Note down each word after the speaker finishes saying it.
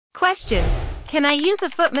Question: can I use a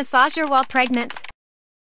foot massager while pregnant?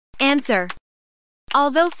 Answer: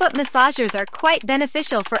 although foot massagers are quite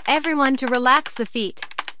beneficial for everyone to relax the feet,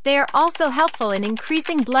 they are also helpful in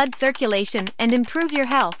increasing blood circulation and improve your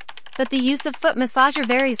health, but the use of foot massager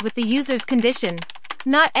varies with the user's condition.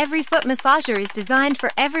 Not every foot massager is designed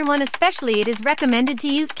for everyone, especially it is recommended to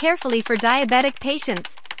use carefully for diabetic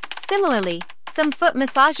patients. Similarly, some foot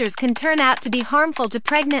massagers can turn out to be harmful to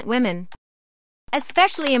pregnant women.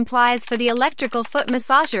 Especially applies for the electrical foot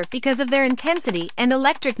massager because of their intensity and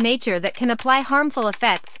electric nature that can apply harmful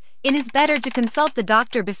effects. It is better to consult the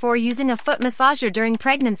doctor before using a foot massager during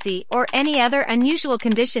pregnancy or any other unusual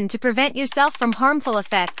condition to prevent yourself from harmful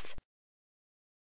effects.